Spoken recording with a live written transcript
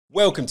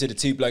Welcome to the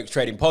Two Blokes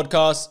Trading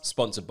Podcast,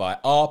 sponsored by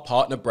our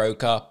partner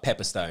broker,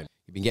 Pepperstone.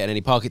 You been getting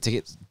any parking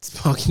tickets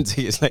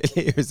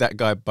lately, or is that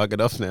guy buggered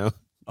off now?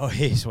 Oh,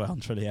 he's well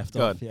and truly effed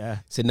off, yeah.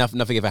 So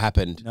nothing ever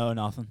happened? No,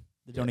 nothing.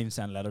 They don't even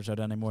send letters out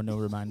anymore, no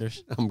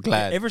reminders. I'm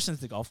glad. Ever since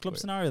the golf club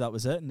scenario, that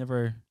was it. He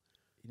never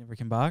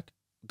came back.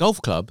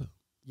 Golf club?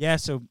 Yeah,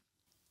 so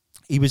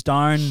he was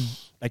down,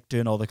 like,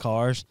 doing all the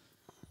cars,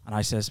 and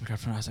I said to my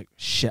girlfriend, I was like,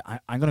 shit,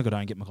 I'm going to go down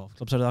and get my golf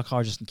clubs out of that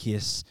car just in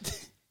case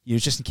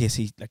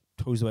he, like,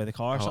 tows away the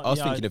car. Oh, I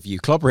was thinking of you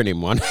clobbering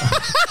him one.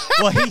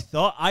 Well, he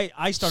thought,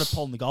 I started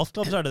pulling the golf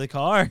clubs out of the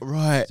car.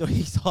 Right. So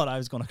he thought I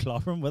was going to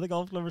clobber him with a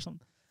golf club or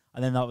something.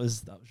 And then that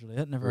was really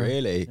it.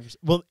 Really?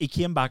 Well, he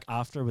came back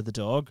after with the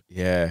dog.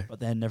 Yeah. But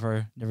then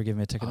never gave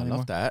me a ticket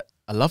anymore.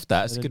 I love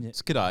that.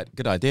 It's a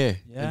good idea.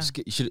 Yeah.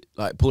 You should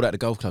like pull out the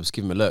golf clubs,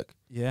 give him a look.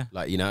 Yeah.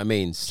 Like, you know what I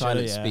mean?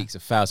 Silence speaks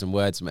 1,000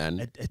 words, man.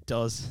 It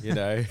does. You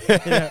know.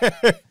 Yeah.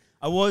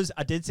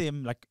 I did see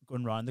him like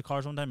going around the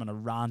cars one time, and I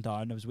ran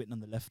down. I was waiting on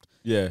the lift.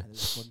 Yeah. And the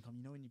lift wouldn't come.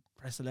 You know when you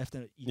press the lift,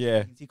 and you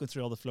can see it go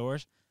through all the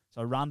floors.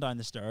 So I ran down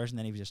the stairs, and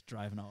then he was just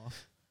driving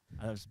off.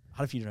 And I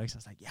had a few drinks. I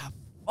was like, "Yeah,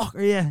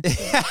 fucker, yeah."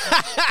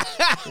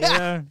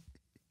 Yeah.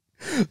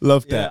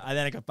 Love that. Yeah. And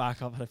then I got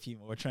back up, had a few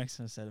more drinks,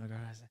 and I said to my girl,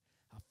 I said,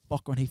 "Oh,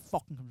 fuck when he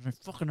fucking comes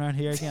fucking around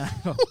here again."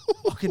 I go,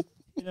 fucking,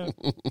 you know,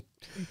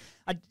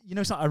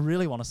 I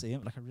really want to see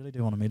him. Like, I really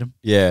do want to meet him.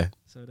 Yeah.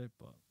 So,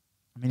 but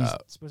I mean, he's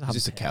supposed to have.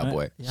 He's just a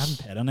cowboy. He hasn't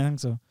paid anything,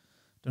 so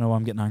don't know why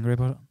I'm getting angry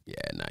about it.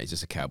 Yeah, no, he's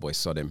just a cowboy.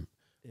 Sod him.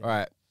 Yeah. All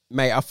right,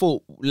 mate. I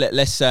thought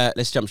let's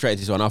jump straight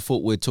into this one. I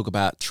thought we'd talk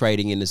about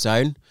trading in the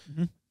zone.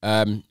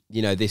 Mm-hmm.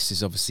 You know, this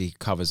is obviously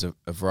covers a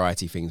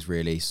variety of things,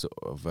 really. Sort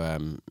of,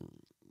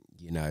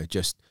 you know,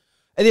 just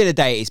at the end of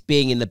the day, it's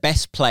being in the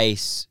best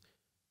place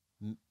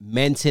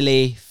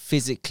mentally,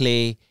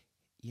 physically,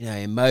 you know,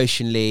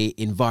 emotionally,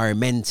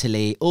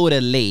 environmentally, all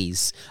the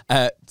lees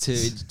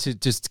to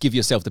just give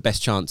yourself the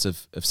best chance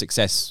of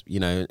success. You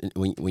know,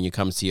 when it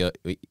comes to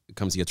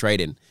your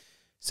trading.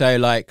 So,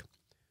 like,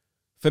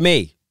 for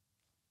me,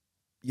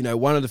 you know,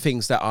 one of the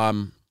things that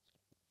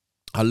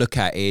I look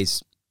at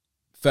is,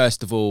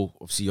 first of all,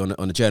 obviously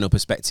on a journal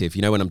perspective,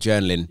 you know, when I'm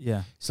journaling,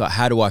 it's like,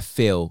 how do I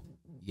feel,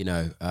 you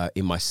know,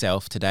 in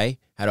myself today?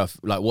 How do I,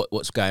 like,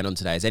 what's going on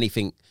today? Has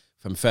anything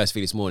from first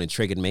thing this morning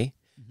triggered me?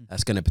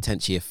 That's going to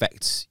potentially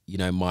affect, you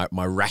know,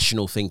 my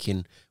rational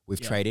thinking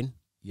with trading.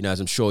 You know, as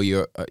I'm sure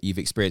you've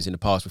experienced in the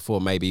past before,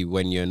 maybe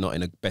when you're not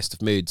in the best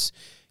of moods,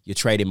 your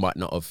trading might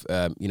not have,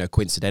 you know,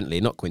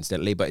 not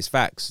coincidentally, but it's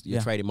facts.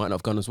 Your trading might not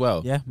have gone as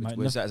well. Yeah.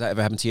 Has that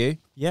ever happened to you?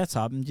 Yeah, it's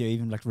happened. You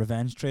even like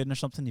revenge trading or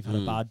something. You've had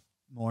a bad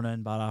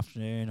morning, bad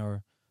afternoon,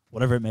 or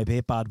whatever it may be,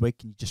 a bad week,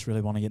 and you just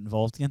really want to get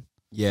involved again.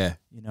 Yeah.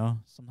 You know,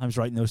 sometimes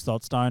writing those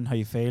thoughts down, how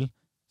you feel,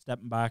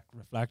 stepping back,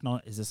 reflecting on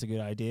it. Is this a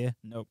good idea?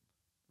 Nope.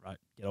 Right,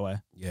 get away.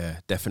 Yeah,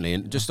 definitely.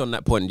 And just on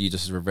that point, you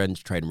just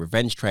revenge trading.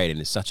 Revenge trading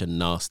is such a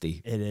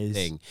nasty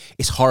thing.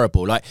 It's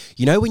horrible. Like,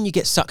 you know, when you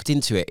get sucked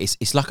into it,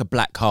 it's like a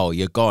black hole.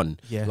 You're gone.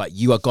 Yeah. Like,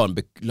 you are gone.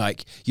 But,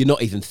 like, you're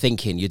not even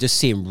thinking. You're just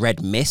seeing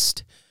red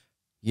mist.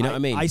 You know what I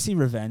mean? I see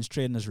revenge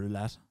trading as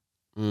roulette.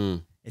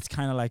 It's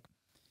kind of like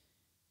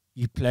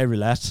you play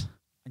roulette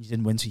and you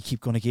didn't win, so you keep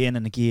going again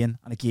and again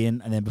and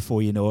again, and then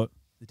before you know it,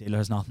 the dealer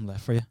has nothing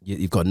left for you.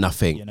 You've got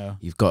nothing. You know,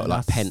 you've got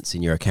like pence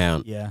in your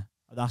account. Yeah.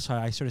 That's how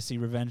I sort of see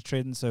revenge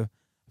trading. So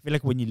I feel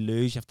like when you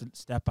lose, you have to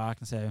step back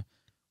and say,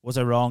 was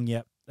I wrong?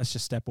 Yep, let's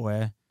just step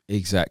away.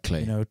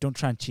 Exactly. You know, don't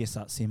try and chase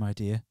that same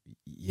idea.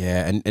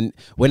 Yeah, and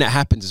when it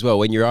happens as well,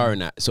 when you are in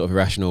that sort of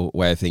irrational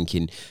way of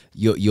thinking,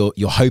 you're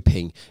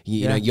hoping,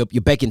 you know,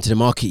 you're begging to the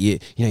market. You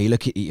know, you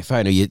look at your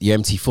phone or your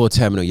MT4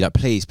 terminal. You're like,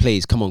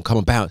 please, come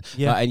on, bounce.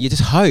 Yeah, and you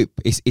just hope.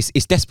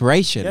 It's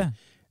desperation. Yeah,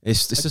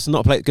 it's just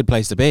not a good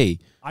place to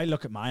be. I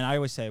look at mine. I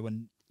always say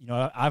when, you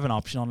know, I have an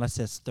option on, let's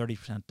say it's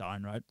 30%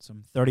 down, right? So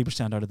I'm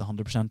 30% out of the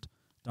 100%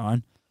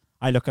 down.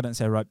 I look at it and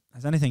say, right,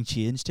 has anything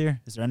changed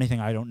here? Is there anything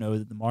I don't know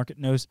that the market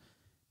knows?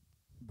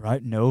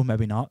 Right? No,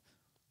 maybe not.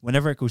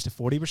 Whenever it goes to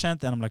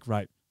 40%, then I'm like,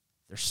 right,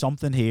 there's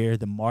something here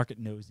the market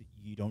knows that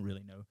you don't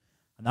really know.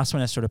 And that's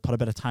when I sort of put a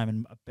bit of time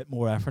and a bit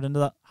more effort into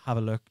that, have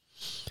a look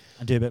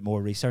and do a bit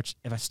more research.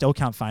 If I still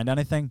can't find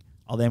anything,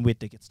 I'll then wait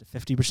till it gets to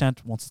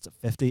 50%. Once it's at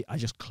 50, I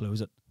just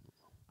close it.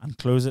 And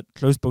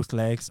close both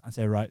legs and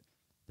say, right,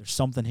 there's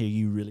something here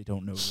you really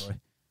don't know, Roy.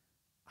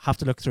 Have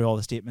to look through all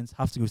the statements,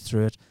 have to go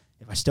through it.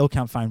 If I still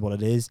can't find what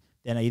it is,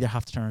 then I either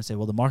have to turn and say,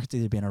 well, the market's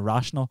either being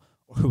irrational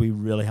or we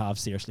really have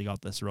seriously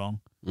got this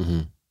wrong.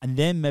 And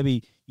then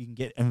maybe you can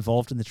get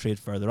involved in the trade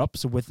further up.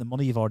 So with the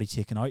money you've already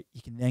taken out,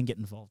 you can then get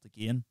involved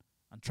again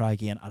and try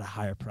again at a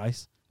higher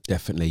price.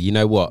 Definitely. You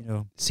know what?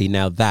 See,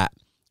 now that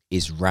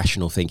is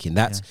rational thinking.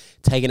 That's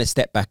taking a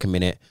step back a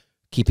minute,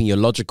 keeping your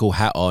logical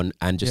hat on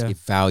and just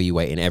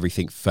evaluating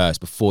everything first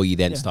before you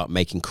then start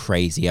making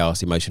crazy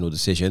ass emotional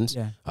decisions.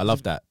 Yeah. I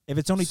love that. If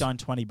it's only down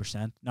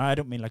 20%, now I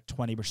don't mean like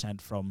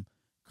 20% from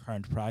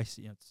current price,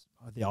 you know, it's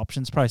the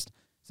options priced.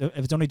 So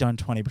if it's only down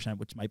 20%,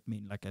 which might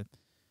mean like a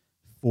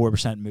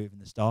 4% move in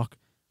the stock,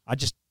 I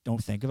just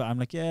don't think of it. I'm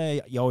like,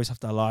 yeah, you always have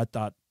to allow it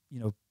that, you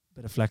know,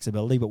 bit of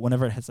flexibility. But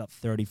whenever it hits that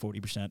 30,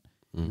 40%,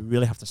 You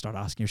really have to start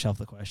asking yourself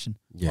the question: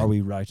 Yeah. Are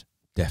we right?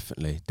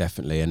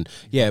 Definitely, and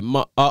yeah,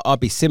 I'll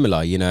be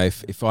similar. You know,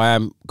 if I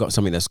am got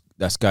something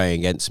that's going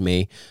against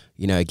me,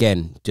 you know,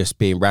 again, just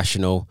being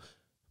rational,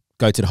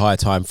 go to the higher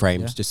time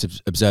frames, just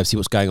observe, see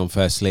what's going on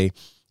firstly,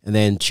 and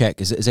then check: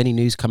 has any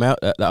news come out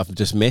that I've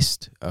just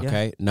missed?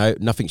 Okay, no,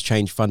 nothing's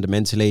changed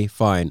fundamentally.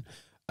 Fine,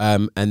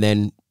 and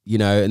then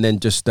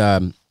just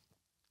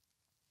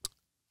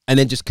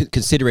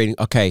considering,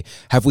 okay,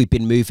 have we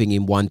been moving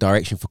in one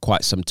direction for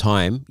quite some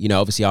time? You know,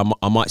 obviously,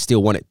 I might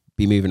still want it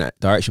be moving that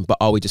direction, but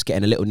are we just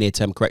getting a little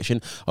near-term correction?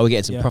 Are we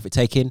getting some profit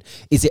taking?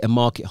 Is it a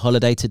market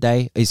holiday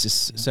today? Is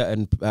this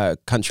certain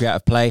country out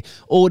of play?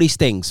 All these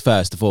things,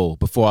 first of all,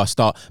 before I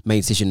start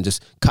making decision,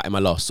 just cutting my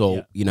loss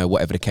or, you know,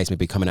 whatever the case may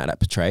be coming out of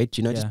that trade,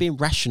 you know, just being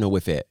rational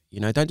with it. You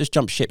know, don't just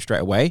jump ship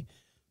straight away.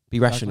 Be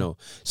rational.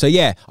 So,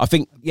 yeah, I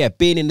think,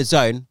 being in the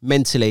zone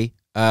mentally,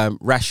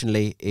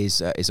 rationally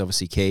is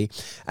obviously key.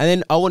 And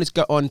then I wanted to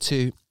go on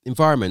to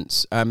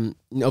environments.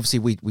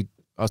 Obviously,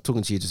 I was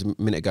talking to you just a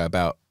minute ago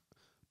about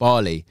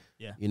Bali,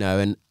 you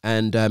know,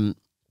 and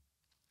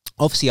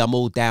obviously I'm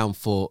all down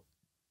for,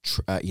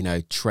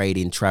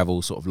 trading,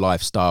 travel, sort of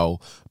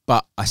lifestyle,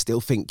 but I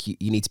still think you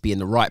need to be in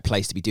the right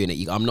place to be doing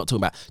it. I'm not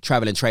talking about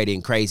traveling,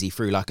 trading crazy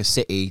through like a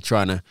city,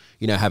 trying to,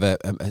 you know, have a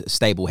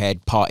stable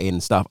head, partying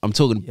and stuff. I'm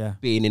talking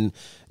being in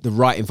the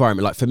right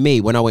environment. Like for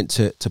me, when I went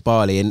to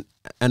Bali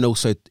and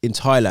also in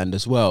Thailand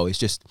as well,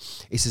 these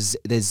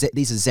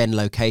are Zen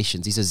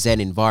locations, these are Zen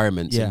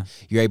environments, and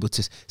you're able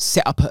to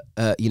set up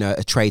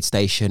a trade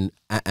station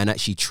and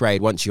actually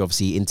trade once you're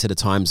obviously into the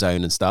time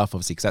zone and stuff,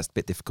 obviously, because that's a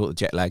bit difficult, the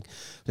jet lag.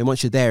 Then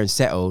once you're there and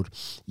settled,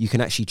 you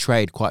can actually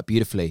trade quite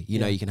beautifully. You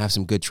know, you can have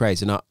some good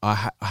trades. And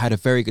I had a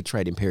very good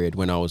trading period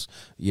when I was,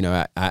 you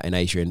know, out in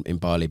Asia in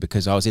Bali,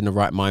 because I was in the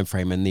right mind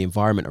frame and the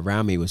environment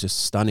around me was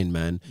just stunning,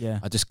 man.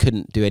 I just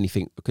couldn't do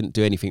anything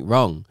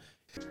wrong.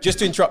 Just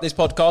to interrupt this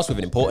podcast with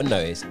an important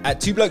notice.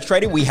 At Two Blokes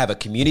Trading, we have a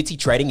community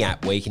trading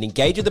app where you can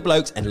engage with the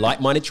blokes and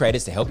like-minded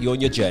traders to help you on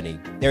your journey.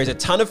 There is a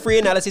ton of free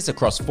analysis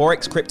across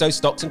Forex, crypto,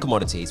 stocks, and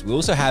commodities. We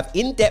also have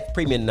in-depth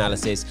premium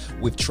analysis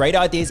with trade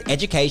ideas,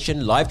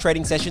 education, live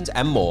trading sessions,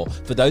 and more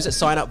for those that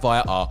sign up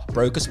via our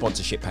broker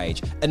sponsorship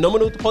page. A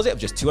nominal deposit of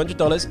just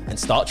 $200 and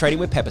start trading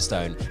with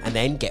Pepperstone, and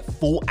then get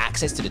full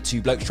access to the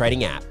Two Blokes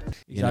Trading app.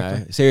 You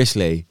know,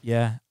 seriously.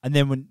 Yeah. And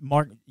then when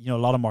a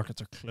lot of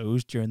markets are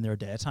closed during their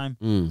daytime,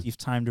 so you've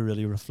time to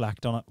really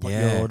reflect on it, put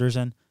your orders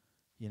in,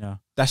 you know.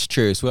 That's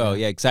true as well.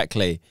 Yeah,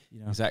 exactly.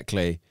 You know,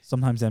 exactly.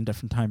 Sometimes them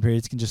different time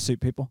periods can just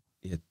suit people.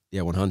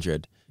 Yeah,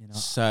 100. You know,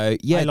 so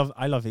yeah,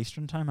 I love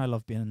Eastern time. I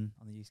love being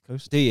on the East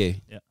Coast. Do you?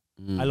 Yeah.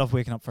 I love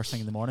waking up first thing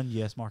in the morning.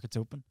 US markets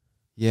open.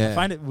 Yeah. I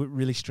find it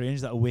really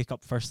strange that I wake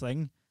up first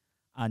thing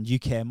and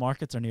UK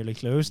markets are nearly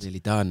closed. Nearly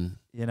done.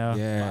 You know.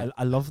 Yeah.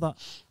 I love that.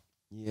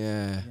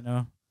 Yeah. You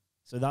know.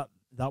 So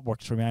that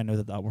works for me. I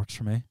know that works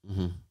for me.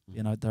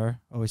 Being out there,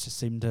 I always just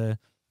seem to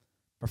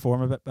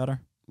perform a bit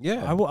better.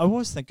 Yeah. I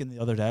was thinking the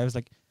other day, I was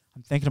like,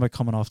 I'm thinking about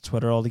coming off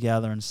Twitter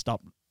altogether and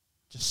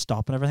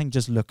stopping everything,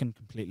 just looking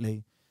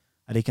completely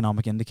at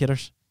economic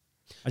indicators.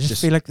 I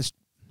just feel like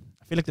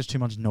there's too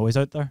much noise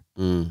out there.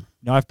 You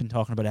know, I've been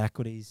talking about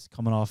equities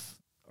coming off,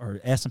 or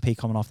S&P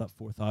coming off that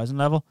 4,000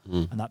 level,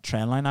 and that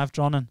trend line I've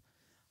drawn in,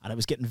 and it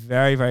was getting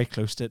very, very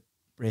close to it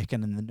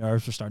breaking, and the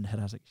nerves were starting to hit.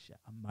 I was like, shit,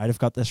 I might have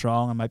got this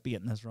wrong. I might be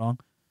getting this wrong.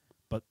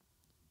 But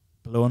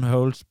below and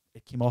hold,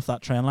 it came off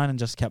that trend line and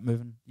just kept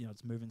moving. You know,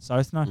 it's moving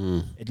south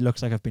now. It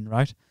looks like I've been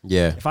right.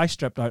 Yeah. If I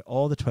stripped out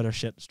all the Twitter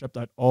shit, stripped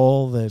out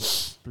all the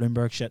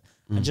Bloomberg shit,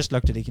 and just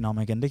looked at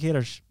economic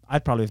indicators,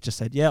 I'd probably have just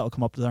said, yeah, it'll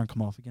come up to there and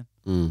come off again.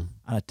 And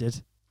it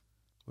did.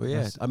 Well,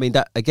 yeah. I mean,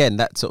 that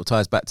sort of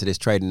ties back to this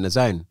trading in the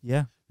zone.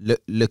 Yeah.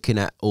 Looking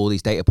at all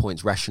these data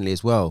points rationally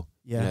as well.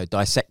 Yeah. You know,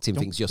 dissecting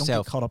things yourself.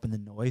 Don't get caught up in the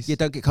noise. Yeah,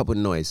 don't get caught up in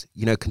the noise.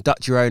 You know,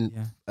 conduct your own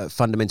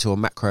fundamental or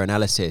macro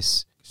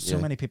analysis. So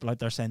many people out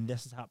there saying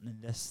this is happening,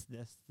 this.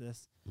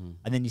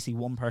 And then you see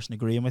one person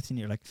agreeing with you and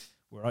you're like,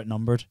 we're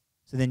outnumbered.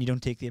 So then you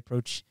don't take the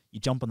approach. You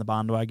jump on the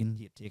bandwagon,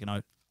 you get taken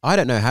out. I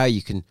don't know how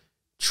you can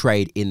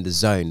trade in the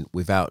zone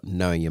without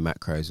knowing your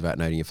macros, without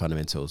knowing your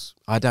fundamentals.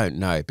 I don't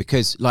know,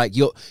 because like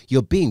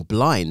you're being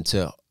blind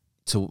to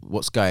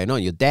what's going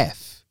on. You're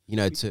deaf, you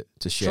know,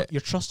 to shit.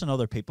 You're trusting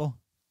other people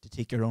to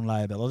take your own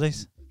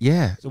liabilities.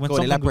 Yeah. So go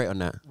on, elaborate on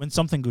that. When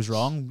something goes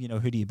wrong, you know,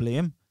 who do you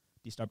blame?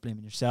 Do you start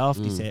blaming yourself?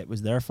 Do you say it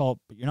was their fault?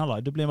 But you're not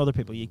allowed to blame other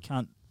people. You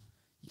can't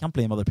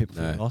blame other people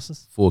for your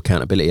losses. Full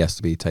accountability has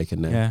to be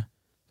taken there. Yeah.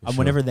 And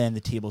whenever then the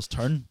tables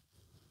turn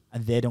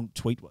and they don't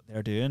tweet what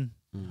they're doing,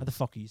 how the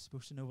fuck are you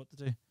supposed to know what to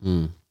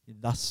do?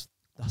 That's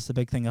the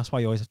big thing. That's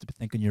why you always have to be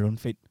thinking your own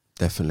feet.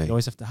 Definitely. You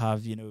always have to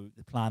have, you know,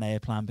 the plan A,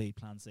 plan B,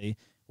 plan C.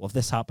 Well, if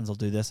this happens, I'll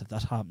do this. If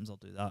that happens, I'll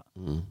do that.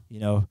 You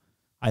know,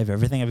 I have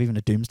everything. I've even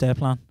a doomsday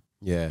plan.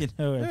 Yeah. You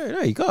know,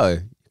 no, you got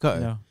to. You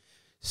know.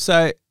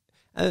 So,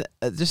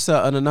 just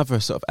on another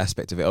sort of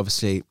aspect of it,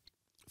 obviously,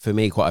 for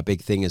me, quite a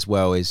big thing as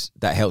well is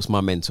that helps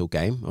my mental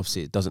game.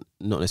 Obviously, it doesn't,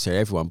 not necessarily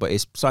everyone, but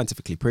it's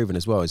scientifically proven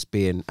as well as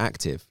being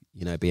active.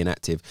 You know, being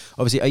active.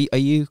 Obviously, are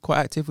you quite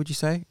active? Would you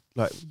say?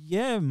 Like,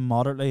 yeah,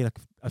 moderately. Like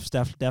I've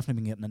definitely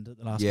been getting into it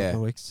the last Yeah.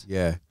 couple of weeks.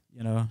 Yeah.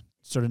 You know,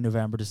 sort of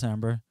November,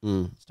 December,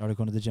 started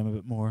going to the gym a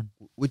bit more.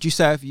 Would you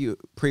say if you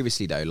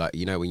previously though, like,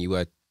 you know, when you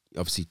were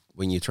obviously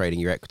when you're trading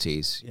your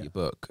equities, Yeah. your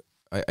book,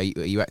 are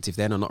you active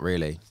then or not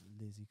really?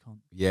 Lazy cunt.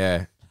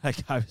 Yeah.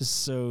 Like I was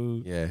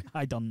so Yeah.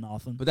 I done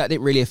nothing. But that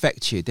didn't really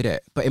affect you, did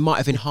it? But it might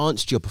have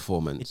enhanced your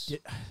performance.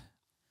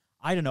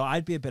 I don't know.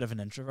 I'd be a bit of an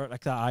introvert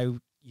like that. I,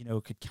 you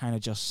know, could kind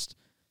of just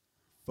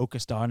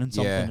focus down on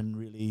something Yeah. and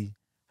really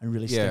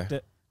Yeah. stick to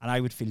it. And I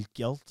would feel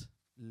guilt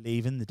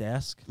leaving the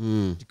desk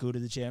to go to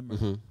the gym or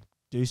Mm-hmm.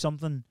 do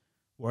something.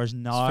 Whereas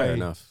That's now, fair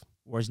enough.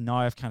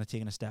 I've kind of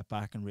taken a step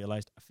back and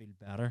realised I feel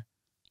better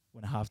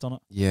when I have done it.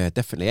 Yeah,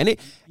 definitely. And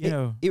You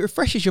know, it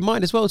refreshes your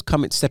mind as well as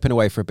stepping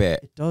away for a bit.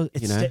 it does.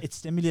 you know? It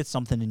stimulates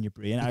something in your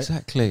brain.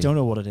 Exactly. I don't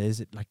know what it is.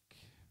 It like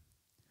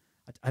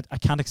I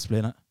can't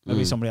explain it.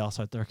 Maybe Mm. somebody else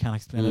out there can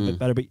explain it a Mm. bit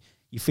better. But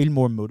you feel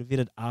more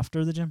motivated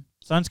after the gym.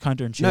 Sounds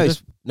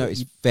counterintuitive. No, it's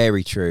You-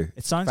 very true.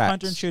 It sounds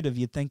Facts. counterintuitive.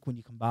 You'd think when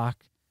you come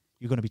back,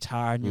 you're going to be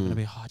tired and you're going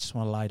to be, I just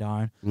want to lie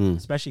down. Mm.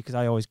 Especially because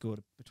I always go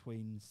to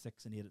between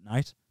 6 and 8 at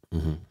night.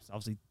 Mm-hmm. So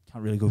obviously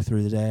can't really go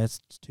through the day. It's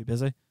too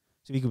busy.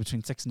 So you go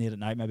between 6 and 8 at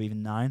night, maybe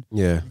even 9.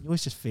 Yeah. And you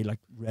always just feel like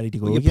ready to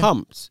go Well, you're again.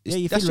 pumped. Yeah,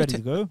 you That's feel your ready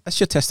to go. That's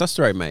your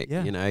testosterone, mate.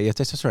 Yeah. You know, your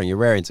testosterone, you're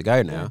raring to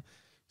go now. Yeah.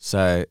 So,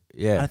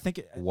 And yeah, I think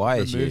it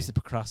wise removes you. the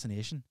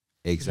procrastination.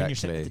 'Cause when you're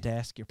sitting at the Exactly.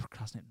 desk, you're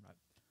procrastinating. Right,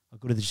 I'll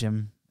go to the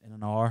gym in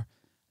an hour.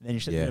 And then you're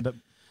sitting Yeah. in a bit,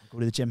 I'll go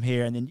to the gym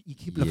here. And then you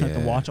keep looking at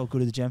the Yeah. watch, I'll go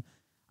to the gym.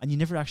 And you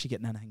never actually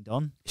getting anything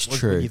done. It's Whereas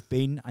true. when you've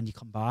been and you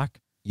come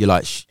back, You're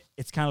like,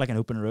 it's kind of like an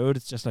open road.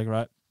 It's just like,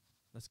 right,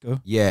 let's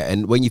go. yeah.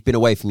 And when you've been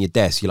away from your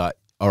desk, you're like,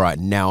 all right,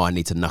 now I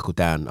need to knuckle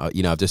down.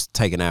 You know, I've just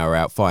taken an hour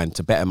out, fine,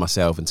 to better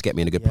myself and to get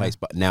me in a good Yeah. place.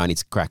 But now I need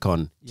to crack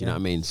on. Do you know Yeah. what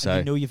I mean? And So,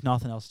 you know you've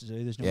nothing else to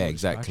do. There's no yeah, more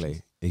exactly.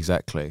 distractions.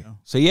 Exactly. You know.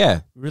 So,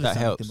 yeah, We really that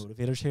sound helps. like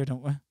the motivators here,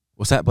 don't we?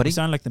 What's that, buddy? We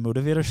sound like the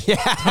motivators.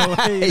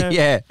 Yeah. You know?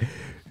 Yeah.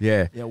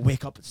 Yeah. Yeah,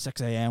 wake up at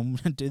 6 a.m.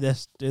 do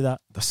this, do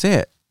that. That's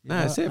it. You No,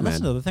 know, that's it, and That's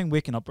man. another thing,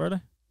 waking up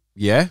early.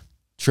 Yeah.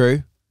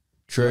 True.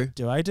 True.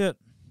 Do I do it?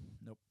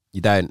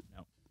 You don't.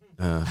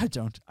 No. I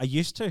don't. I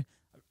used to.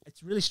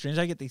 It's really strange.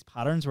 I get these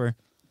patterns where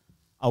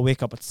I'll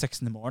wake up at 6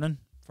 in the morning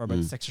for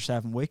about 6 or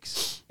 7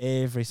 weeks.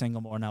 Every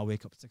single morning I'll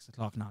wake up at 6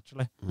 o'clock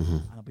naturally. Mm-hmm.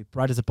 And I'll be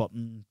bright as a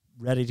button,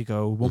 ready to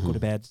go, won't go Mhm. to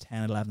bed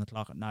 10, 11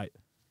 o'clock at night.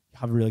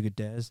 Have really good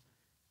days.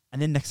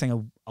 And then next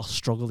thing I'll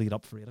struggle to get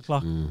up for 8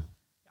 o'clock. Mm.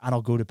 And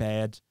I'll go to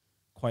bed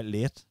quite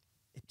late.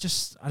 It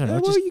just, I don't know, Yeah,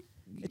 it, well, just,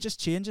 it just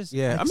changes.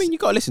 yeah. I Ex- mean, you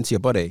got to listen to your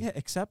body. yeah,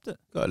 accept it.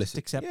 Got to Just listen.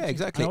 accept Yeah, it.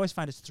 exactly. I always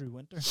find it's through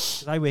winter.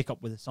 Because I wake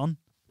up with the sun.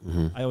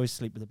 Mm-hmm. I always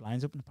sleep with the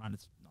blinds open. Apparently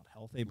it's not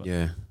healthy, but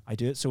Yeah. I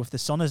do it. So if the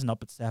sun isn't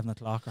up at 7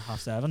 o'clock or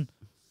 7:30,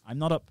 I'm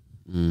not up.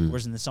 Mm.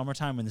 Whereas in the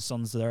summertime, when the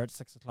sun's there at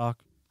 6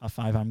 o'clock,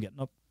 5:30, I'm getting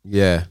up.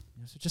 Yeah.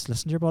 You know, so just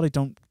listen to your body.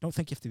 Don't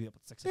think you have to be up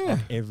at 6 o'clock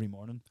every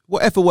morning.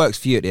 Whatever works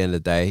for you at the end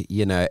of the day,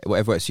 you know,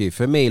 whatever works for you.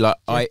 For me, like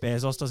Jeff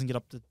Bezos doesn't get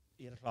up to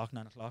 8 o'clock,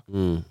 9 o'clock.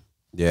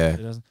 yeah,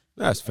 He doesn't.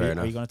 that's Are fair you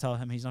enough. going to tell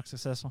him he's not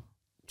successful?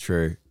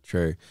 True. You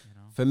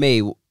know? For me,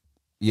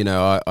 you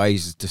know, I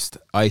used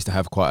to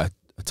have quite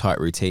a tight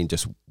routine,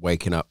 just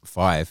waking up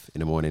 5 in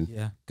the morning,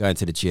 Yeah. going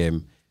to the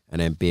gym,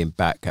 and then being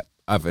back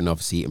other than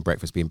obviously eating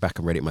breakfast, being back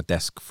and ready at my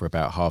desk for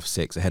about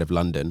 6:30 ahead of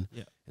London,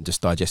 Yeah. and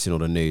just digesting all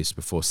the news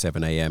before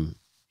 7 a.m.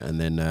 and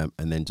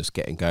then just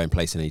getting going,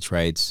 placing any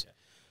trades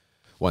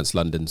once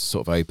London's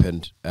sort of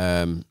opened.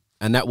 And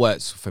that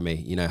works for me,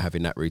 you know,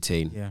 having that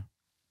routine. Yeah.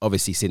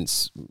 Obviously,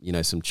 since you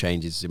know some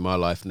changes in my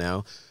life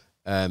now,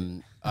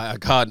 I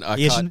can't.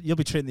 Asian, you'll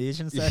be treating the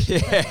Asian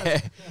session.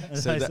 Yeah.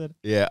 As So I that- said.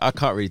 yeah, I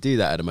can't really do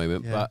that at the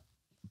moment, Yeah.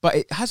 but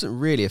it hasn't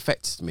really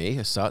affected me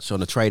as such on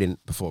the trading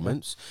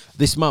performance.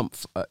 This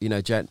month, you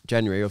know,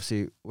 January,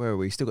 obviously, where are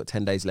we? Still got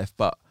 10 days left,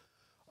 but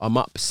I'm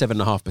up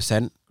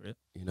 7.5%. Great.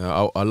 You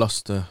know, I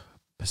lost a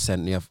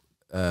percent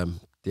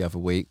the other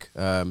week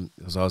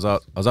because I was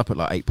up at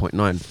like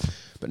 8.9,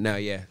 but now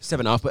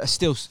 7.5. But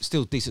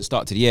still decent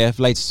start to the year. I've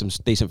laid some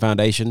decent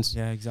foundations.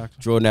 Yeah,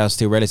 exactly. Drawdown's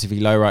still relatively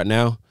low right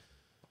now.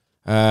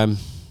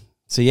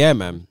 So yeah,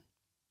 man,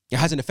 it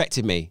hasn't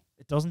affected me.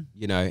 It doesn't.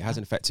 You know, it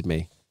hasn't affected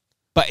me.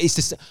 But it's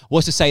just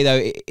what's to say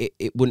though?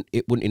 It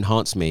wouldn't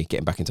enhance me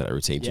getting back into that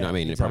routine. Do you know what I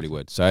mean? Exactly. It probably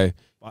would. So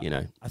But you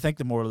know, I think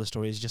the moral of the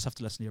story is you just have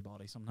to listen to your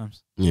body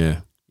sometimes.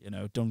 yeah. You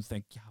know, don't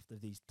think you have to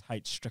have these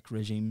tight, strict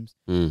regimes.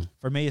 Mm.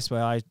 For me as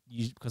well,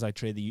 because I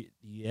trade the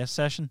US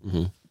session,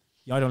 Mm-hmm.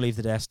 I don't leave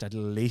the desk at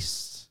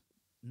least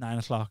 9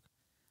 o'clock.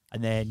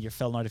 And then you're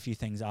filling out a few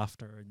things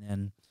after. And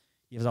then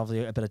you have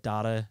obviously a bit of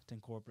data to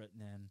incorporate.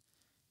 And then,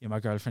 you know, my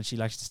girlfriend, she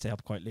likes to stay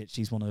up quite late.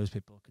 She's one of those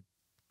people who could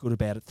go to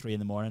bed at 3 in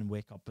the morning and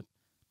wake up at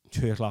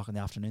 2 o'clock in the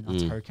afternoon.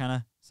 That's her kind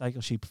of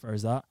cycle. She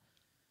prefers that.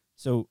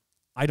 So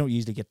I don't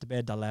usually get to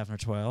bed till 11 or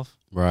 12.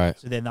 Right.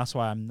 So then that's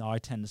why I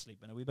tend to sleep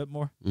in a wee bit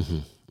more,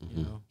 Mm-hmm.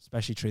 you know,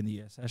 especially during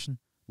the US session.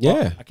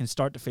 Yeah. But I can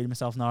start to feel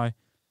myself now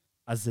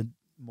as the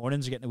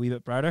mornings are getting a wee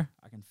bit brighter.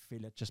 I can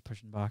feel it just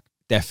pushing back.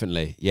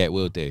 Definitely. Yeah, it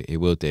will do. It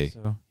will do.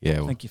 So Yeah. I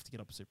Well, think you have to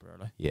get up super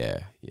early, yeah.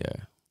 you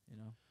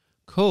know.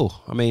 Cool.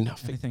 I mean, I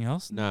think Anything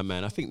else? no,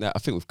 man. I think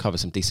we've covered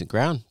some decent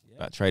ground. Yeah.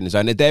 about Trading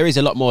Zone. There is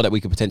a lot more that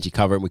we could potentially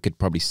cover, and we could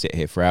probably sit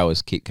here for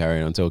hours, keep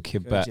carrying on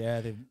talking. But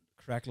yeah, they've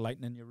correct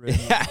lighting in your room.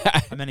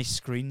 How many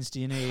screens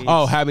do you need?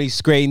 Oh, how many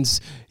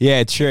screens?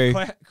 Yeah, true.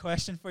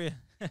 Question for you.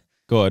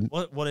 Go on.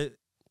 The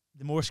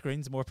more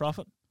screens, the more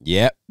profit?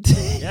 Yep.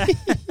 Yeah.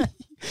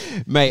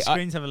 Mate, the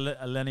screens have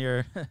a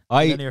linear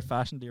linear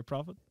fashion to your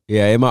profit.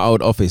 Yeah, in my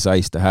old office, I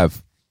used to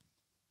have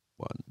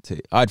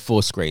I had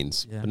 4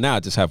 screens, but now I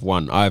just have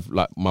one. I have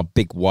like my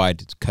big,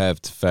 wide,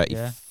 curved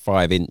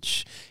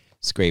 35-inch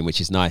screen, which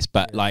is nice.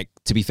 But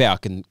to be fair, I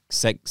can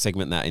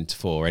segment that into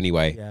 4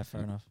 anyway. Yeah,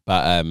 fair enough.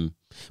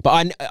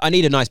 But I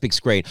need a nice big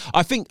screen.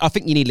 I think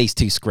you need at least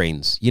 2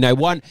 screens. You know,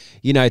 one,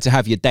 to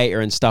have your data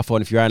and stuff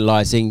on if you're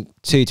analysing.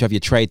 2 to have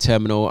your trade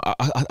terminal.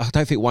 I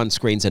don't think 1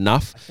 screen's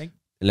enough.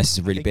 Unless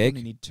it's really big. You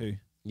only need 2.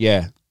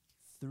 Yeah.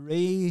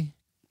 3.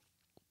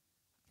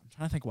 I'm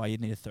trying to think why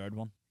you'd need a third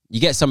one. You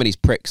get some of these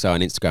pricks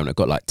on Instagram that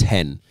got like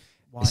 10.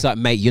 Why? It's like,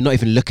 mate, you're not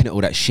even looking at all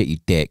that shit, you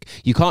dick.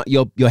 You can't.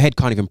 Your head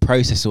can't even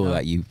process all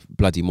that, you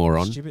bloody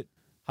moron. Stupid.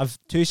 Have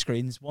 2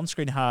 screens. One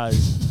screen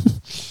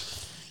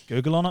has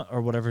Google on it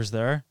or whatever's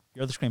there.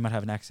 Your other screen might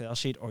have an Excel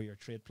sheet or your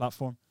trade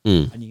platform,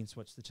 and you can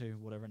switch the 2,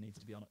 whatever needs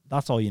to be on it.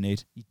 That's all you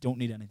need. You don't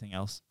need anything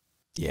else.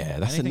 Yeah,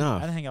 that's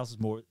enough. Anything else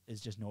is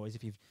just noise.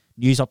 If you've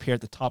news up here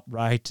at the top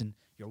right and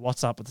your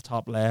WhatsApp at the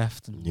top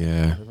left, and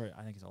whatever,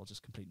 I think it's all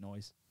just complete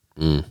noise.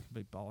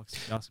 Complete bollocks.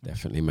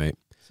 Definitely, mate.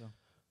 So,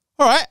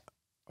 all right.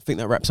 I think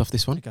that wraps off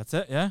this one. I think that's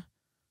it. Yeah.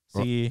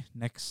 See you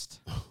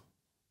next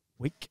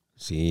week.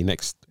 See you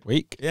next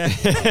week. Yeah.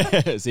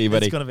 See you,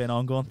 buddy. It's going to be an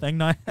ongoing thing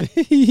now.